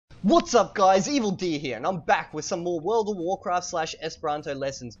What's up guys, Evildea here, and I'm back with some more World of Warcraft / Esperanto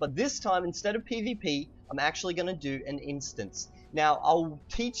lessons, but this time instead of PvP, I'm actually going to do an instance. Now, I'll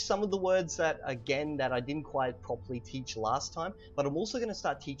teach some of the words that I didn't quite properly teach last time, but I'm also going to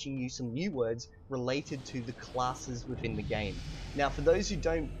start teaching you some new words related to the classes within the game. Now, for those who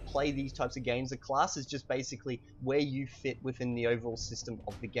don't play these types of games, a class is just basically where you fit within the overall system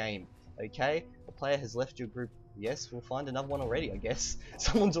of the game. Okay, a player has left your group. Yes, we'll find another one already, I guess.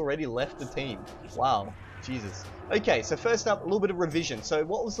 Someone's already left the team. Wow, Jesus. Okay, so first up, a little bit of revision. So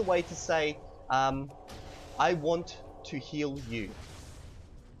what was the way to say, I want to heal you?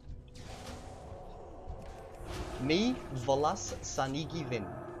 Mi volas sanigi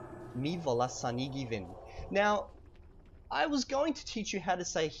Mi volas sanigi. Now, I was going to teach you how to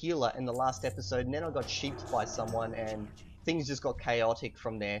say healer in the last episode, and then I got sheeped by someone, and things just got chaotic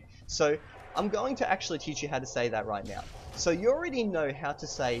from there. So I'm going to actually teach you how to say that right now. So you already know how to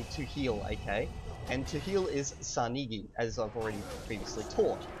say to heal, okay? And to heal is sanigi, as I've already previously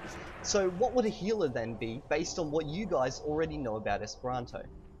taught. So what would a healer then be, based on what you guys already know about Esperanto?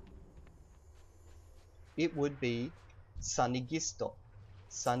 It would be sanigisto.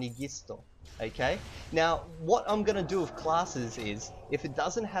 Sanigisto. Okay? Now, what I'm going to do with classes is, if it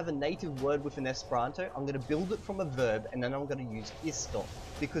doesn't have a native word within Esperanto, I'm going to build it from a verb, and then I'm going to use isto.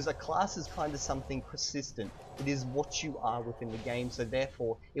 Because a class is kind of something persistent. It is what you are within the game, so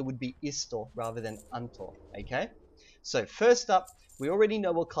therefore, it would be isto rather than anto. Okay? So, first up, we already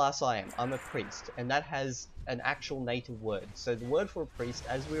know what class I am. I'm a priest, and that has an actual native word. So the word for a priest,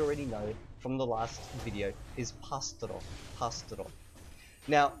 as we already know from the last video, is pastoro. Pastoro.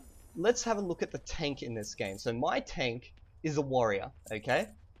 Now, let's have a look at the tank in this game. So my tank is a warrior, okay?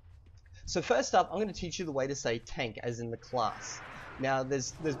 So first up, I'm going to teach you the way to say tank, as in the class. Now,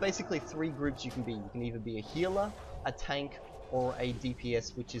 there's basically three groups you can be. You can either be a healer, a tank, or a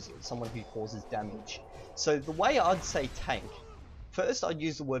DPS, which is someone who causes damage. So the way I'd say tank, first I'd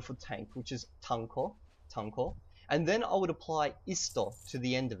use the word for tank, which is tanko, and then I would apply isto to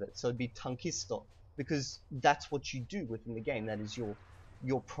the end of it. So it'd be tankisto, because that's what you do within the game. That is your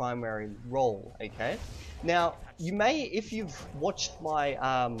primary role, okay? Now, you may, if you've watched my,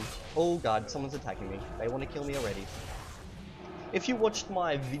 oh god, someone's attacking me. They want to kill me already. If you watched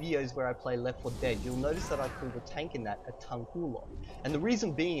my videos where I play Left 4 Dead, you'll notice that I call the tank in that a tankulo. And the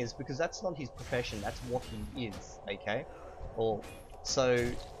reason being is because that's not his profession, that's what he is, okay?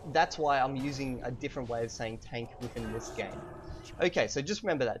 So that's why I'm using a different way of saying tank within this game. Okay, so just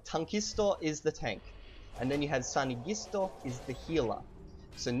remember that. Tankisto is the tank. And then you have sanigisto is the healer.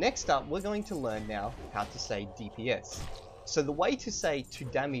 So next up, we're going to learn now how to say DPS. So the way to say to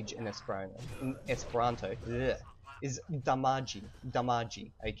damage in Esperanto is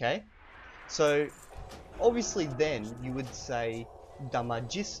damaji, okay? So obviously then you would say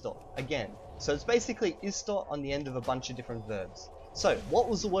damagisto again. So it's basically isto on the end of a bunch of different verbs. So what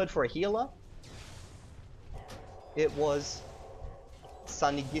was the word for a healer? It was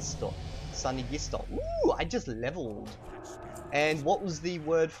sanigisto. Sanigisto. Ooh, I just leveled. And what was the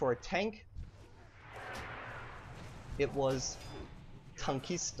word for a tank? It was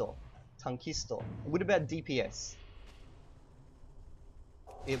tankisto. Tankisto. What about DPS?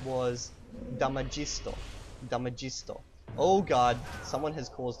 It was damagisto. Damagisto. Oh god, someone has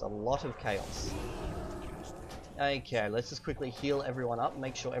caused a lot of chaos. Okay, let's just quickly heal everyone up,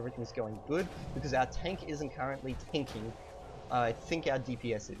 make sure everything's going good, because our tank isn't currently tanking. I think our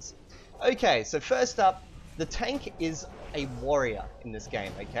DPS is. Okay, so first up, the tank is a warrior in this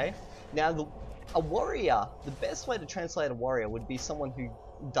game, okay? Now, a warrior, the best way to translate a warrior would be someone who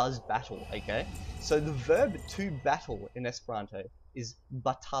does battle, okay? So the verb to battle in Esperanto is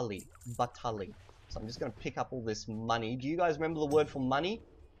batali, batali. So I'm just going to pick up all this money. Do you guys remember the word for money?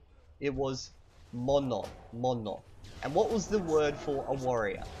 It was mono, mono. And what was the word for a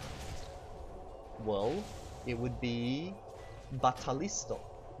warrior? Well, it would be batalisto,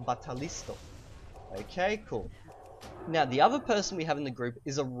 batalisto. Okay, cool. Now, the other person we have in the group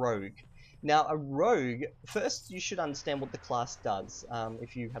is a rogue. Now, a rogue, first you should understand what the class does,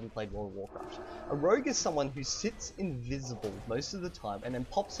 if you haven't played World of Warcraft. A rogue is someone who sits invisible most of the time and then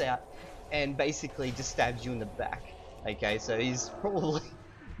pops out and basically just stabs you in the back. Okay, so he's probably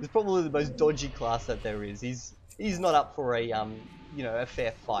the most dodgy class that there is. He's not up for a a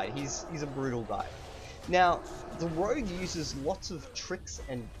fair fight. He's a brutal guy. Now, the rogue uses lots of tricks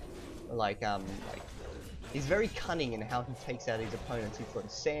and he's very cunning in how he takes out his opponents. He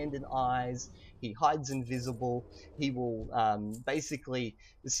throws sand in eyes, he hides invisible, he will basically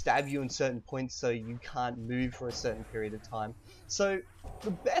stab you in certain points so you can't move for a certain period of time. So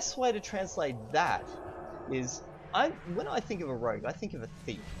the best way to translate that is when I think of a rogue, I think of a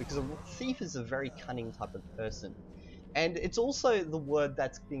thief, because a thief is a very cunning type of person. And it's also the word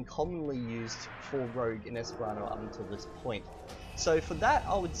that's been commonly used for rogue in Esperanto up until this point. So for that,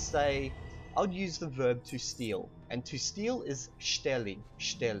 I would say, I would use the verb to steal. And to steal is steli,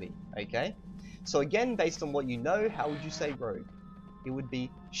 okay? So again, based on what you know, how would you say rogue? It would be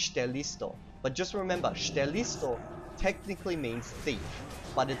stelisto. But just remember, stelisto technically means thief,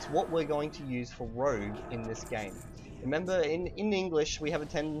 but it's what we're going to use for rogue in this game. Remember, in English, we have a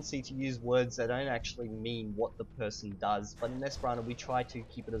tendency to use words that don't actually mean what the person does, but in Esperanto, we try to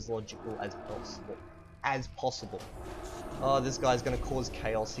keep it as logical as possible. Oh, this guy's gonna cause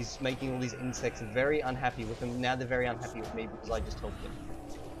chaos. He's making all these insects very unhappy with him. Now they're very unhappy with me because I just helped him.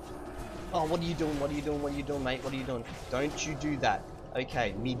 Oh, what are you doing? What are you doing? What are you doing, mate? What are you doing? Don't you do that.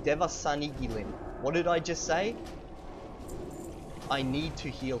 Okay, mi deva sanigilin. What did I just say? I need to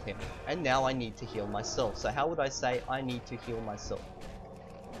heal him, and now I need to heal myself. So how would I say I need to heal myself?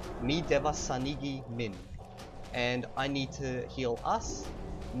 Mi deva sanigi min. And I need to heal us.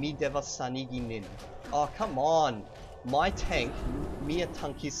 Mi deva sanigi nin. Oh, come on. My tank, mia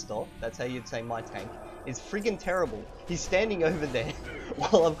tankisto, that's how you'd say my tank, is friggin' terrible. He's standing over there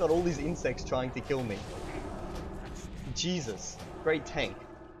while I've got all these insects trying to kill me. Jesus, great tank.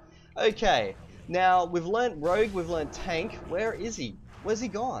 Okay. Now, we've learnt rogue, we've learnt tank. Where is he? Where's he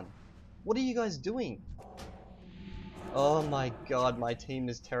gone? What are you guys doing? Oh my god, my team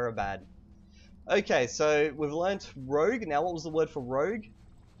is terabad. Okay, so we've learnt rogue. Now, what was the word for rogue?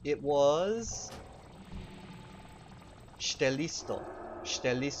 It was stelisto.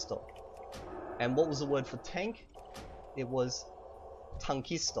 And what was the word for tank? It was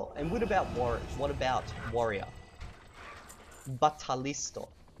tankisto. And what about warrior? Batalisto.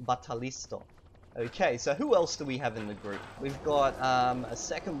 Okay, so who else do we have in the group? We've got a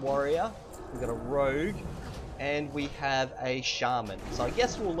second warrior, we've got a rogue, and we have a shaman. So I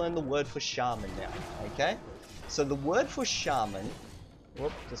guess we'll learn the word for shaman now, okay? So the word for shaman,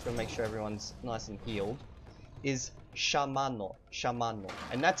 whoop, just gonna make sure everyone's nice and healed, is shamano.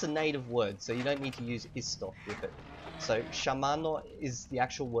 And that's a native word, so you don't need to use isto with it. So shamano is the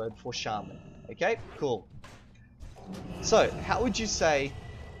actual word for shaman, okay? Cool. So, how would you say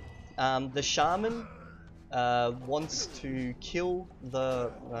the shaman wants to kill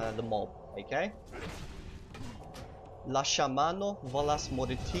the mob, okay? La shamano volas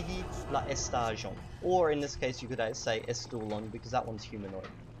mortigi la estaĵon. Or in this case you could say estulon, because that one's humanoid.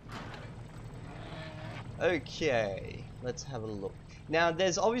 Okay, let's have a look. Now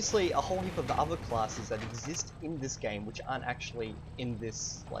there's obviously a whole heap of the other classes that exist in this game which aren't actually in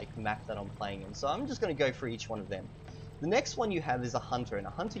this like map that I'm playing in. So I'm just going to go through each one of them. The next one you have is a hunter, and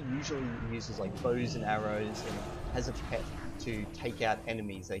a hunter usually uses like bows and arrows and has a pet to take out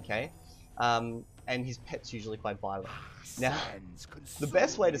enemies, okay? And his pet's usually quite violent. Now, the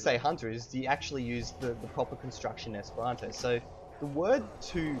best way to say hunter is to actually use the proper construction in Esperanto. So the word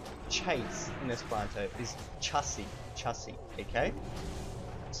to chase in Esperanto is chasi, okay?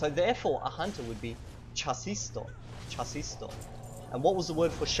 So therefore, a hunter would be chasisto. And what was the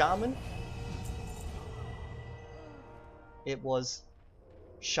word for shaman? It was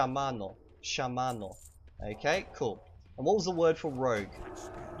shamano. Okay, cool. And what was the word for rogue?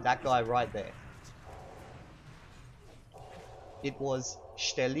 That guy right there. It was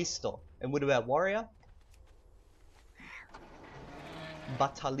stelisto. And what about warrior?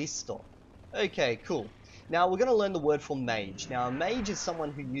 Batalisto. Okay, cool. Now we're going to learn the word for mage. Now a mage is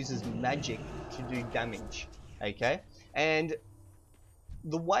someone who uses magic to do damage. Okay? And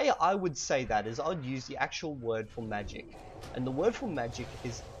the way I would say that is I would use the actual word for magic. And the word for magic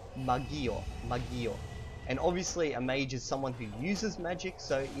is magio. And obviously a mage is someone who uses magic,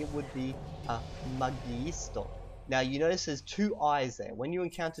 so it would be a magiisto. Now you notice there's two eyes there. When you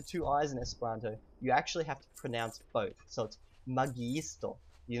encounter two eyes in Esperanto, you actually have to pronounce both. So it's magiisto.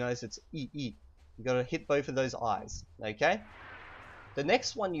 You notice it's e. You gotta hit both of those eyes, okay? The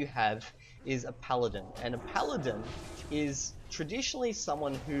next one you have is a paladin, and a paladin is traditionally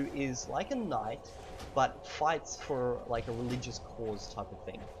someone who is like a knight, but fights for like a religious cause type of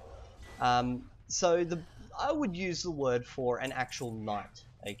thing. So I would use the word for an actual knight,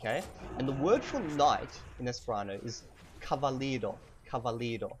 okay? And the word for knight in Esperanto is cavaliero,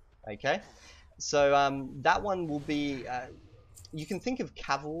 okay? So that one will be, you can think of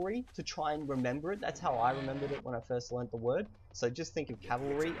cavalry to try and remember it. That's how I remembered it when I first learned the word. So just think of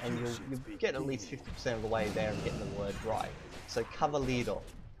cavalry and you'll get at least 50% of the way there and getting the word right. So cavaliero.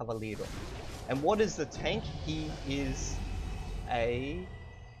 And what is the tank? He is a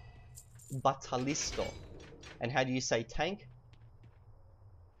batalisto. And how do you say tank?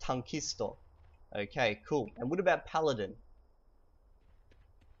 Tankisto. Okay, cool. And what about paladin?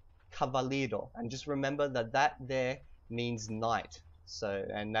 Cavaliero. And just remember that that there means night. So,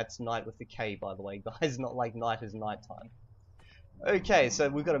 and that's night with the K, by the way, guys, not like night is nighttime. Okay, so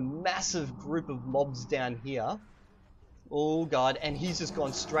we've got a massive group of mobs down here. Oh god, and he's just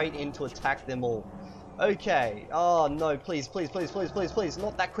gone straight in to attack them all. Okay, oh no, please, please, please, please, please, please,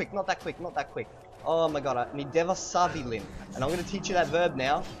 not that quick, not that quick, not that quick. Oh my god, I need Deva Savilin. And I'm going to teach you that verb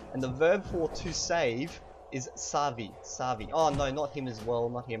now. And the verb for to save is Savi, Savi. Oh no, not him as well,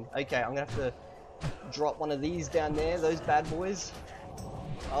 not him. Okay, I'm going to have to drop one of these down there, those bad boys.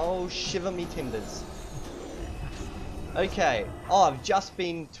 Oh, shiver me timbers. Okay, oh, I've just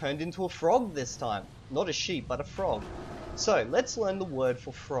been turned into a frog this time. Not a sheep, but a frog. So, let's learn the word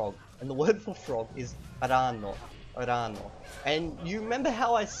for frog. And the word for frog is rano, rano. And you remember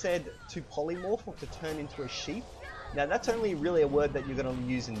how I said to polymorph or to turn into a sheep? Now, that's only really a word that you're going to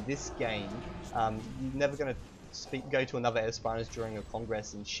use in this game. You're never going to go to another Esperanto during a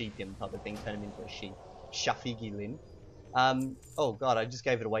congress and sheep him type of thing, turn him into a sheep. Shafigilin. Oh god, I just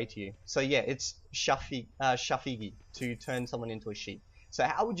gave it away to you. So yeah, it's shafigi, to turn someone into a sheep. So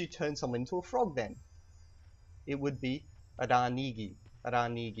how would you turn someone into a frog then? It would be ranigi,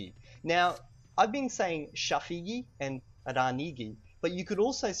 ranigi. Now, I've been saying shafigi and ranigi, but you could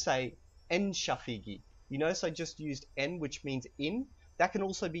also say en shafigi. You notice I just used en, which means in. That can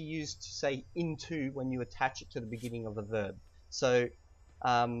also be used to say into when you attach it to the beginning of a verb. So,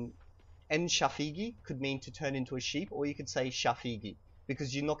 en shafigi could mean to turn into a sheep, or you could say shafigi,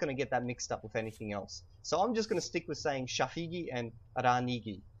 because you're not going to get that mixed up with anything else. So I'm just going to stick with saying shafigi and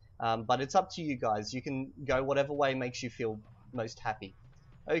ranigi. But it's up to you guys. You can go whatever way makes you feel most happy.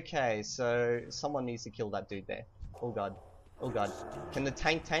 Okay, so someone needs to kill that dude there. Oh god. Oh god. Can the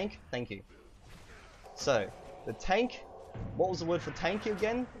tank tank? Thank you. So, the tank, what was the word for tank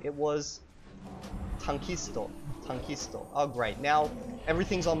again? It was tankisto. Tankisto. Oh great, now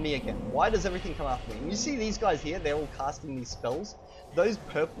everything's on me again. Why does everything come after me? And you see these guys here, they're all casting these spells. Those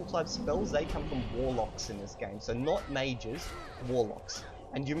purple type spells, they come from warlocks in this game. So not mages, warlocks.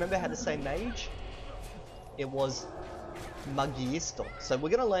 And do you remember how to say mage? It was magiisto. So we're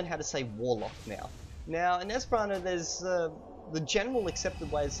going to learn how to say warlock now. Now in Esperanto there's the general accepted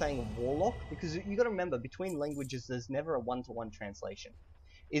way of saying warlock, because you got to remember between languages there's never a one-to-one translation,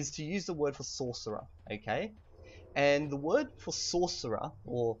 is to use the word for sorcerer, okay? And the word for sorcerer,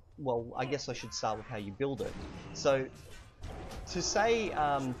 or, well, I guess I should start with how you build it. So, to say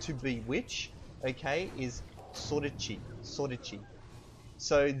to bewitch, okay, is sortici, sortici.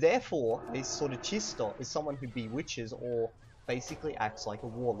 So, therefore, a sorticisto is someone who bewitches or basically acts like a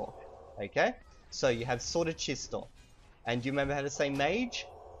warlock, okay? So, you have sorticisto. And do you remember how to say mage?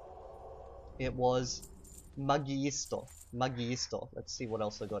 It was magiisto. Magiisto. Let's see what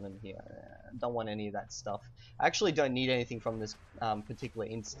else I got in here. Don't want any of that stuff. I actually don't need anything from this particular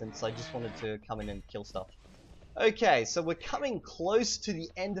instance. I just wanted to come in and kill stuff. Okay, so we're coming close to the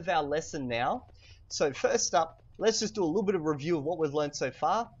end of our lesson now. So first up, let's just do a little bit of review of what we've learned so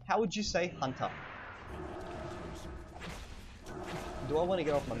far. How would you say hunter? Do I want to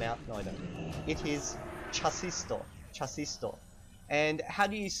get off my mouth? No, I don't. It is chasisto. Chasisto. And how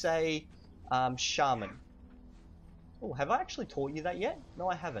do you say shaman? Oh, have I actually taught you that yet? No,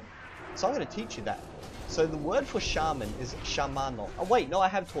 I haven't. So I'm going to teach you that. So the word for shaman is shamano. Oh wait, no, I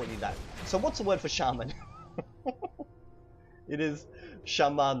have taught you that. So what's the word for shaman? It is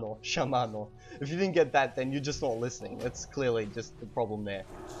shamano, shamano. If you didn't get that, then you're just not listening. That's clearly just the problem there.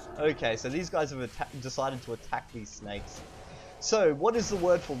 Okay, so these guys have decided to attack these snakes. So what is the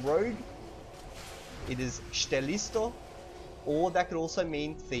word for rogue? It is stelisto, or that could also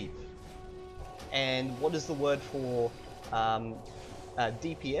mean thief. And what is the word for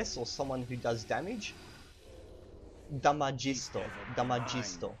DPS, or someone who does damage? Damagisto,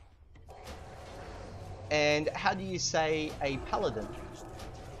 damagisto. And how do you say a paladin?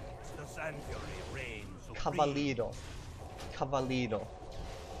 Cavaliero, cavaliero.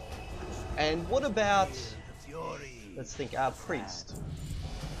 And what about, let's think, our priest?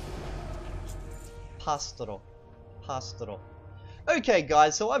 Pastoro, pastoro. Okay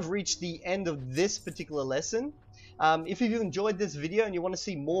guys, so I've reached the end of this particular lesson. If you've enjoyed this video and you want to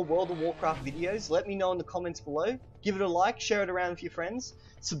see more World of Warcraft videos, let me know in the comments below. Give it a like, share it around with your friends.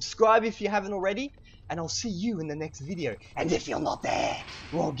 Subscribe if you haven't already, and I'll see you in the next video. And if you're not there,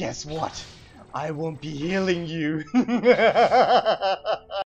 well guess what? I won't be healing you.